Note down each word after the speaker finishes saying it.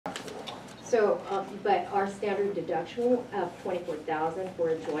So, but our standard deduction of 24,000 for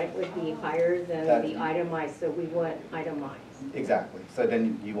a joint would be higher than the itemized, so we want itemized. Exactly. So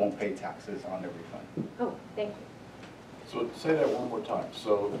then you won't pay taxes on the refund. Oh, thank you. So say that one more time.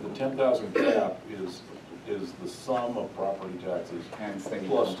 So the 10,000 cap is the sum of property taxes And state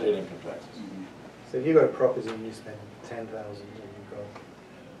plus income. state income taxes. Mhm. So if you've got a property and you spend 10,000 and you've got,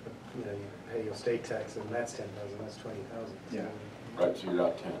 you know, you pay your state tax and that's 10,000, that's 20,000. So Yeah. Right, so you're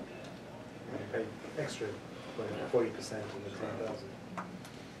out 10. you pay extra, 40% of the 10,000.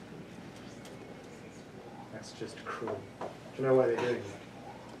 That's just cruel. Do you know why they're doing that?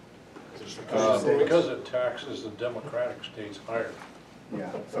 Because it taxes the Democratic states higher. Yeah.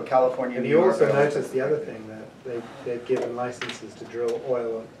 So California. And New you York, also and- notice the other thing, that they've given licenses to drill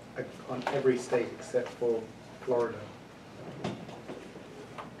oil on every state except for Florida.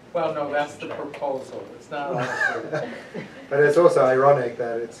 Well, no, that's the proposal, it's not honestly. But it's also ironic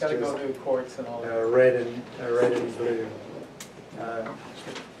that it's It's gotta just go to courts and all that. red and blue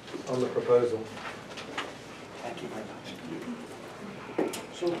on the proposal. Thank you very much.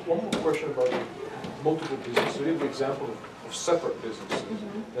 So one more question about multiple businesses. So you have the example of separate businesses.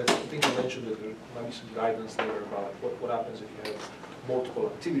 And I think you mentioned that there might be some guidance there about what happens if you have multiple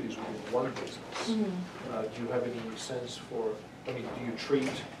activities within one business. Do you have any sense for, I mean, do you treat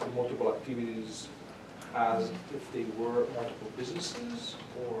the multiple activities as if they were multiple businesses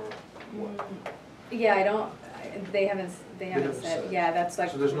or what? Yeah, I don't, they haven't haven't said, said. yeah, that's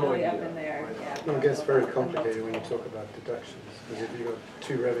like So there's no really up idea, in there, right? yeah. It gets very complicated when you talk about deductions, because if you've got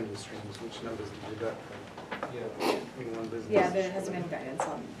two revenue streams, which numbers do you deduct from Yeah. in one business? Yeah, there hasn't been guidance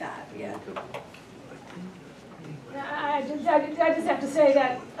on that yet. I just have to say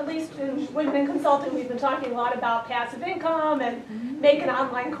that, at least we've been consulting, we've been talking a lot about passive income and make an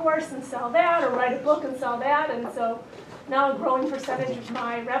online course and sell that, or write a book and sell that, and so now a growing percentage of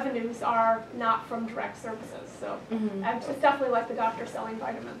my revenues are not from direct services, so I just definitely like the doctor selling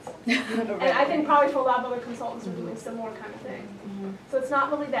vitamins. And I think probably for a lot of other consultants are doing similar kind of thing. So it's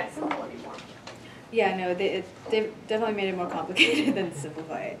not really that simple anymore. Yeah, no, they've definitely made it more complicated than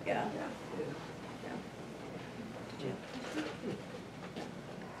simplify it, yeah.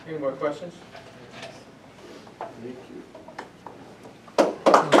 Any more questions? Thank you.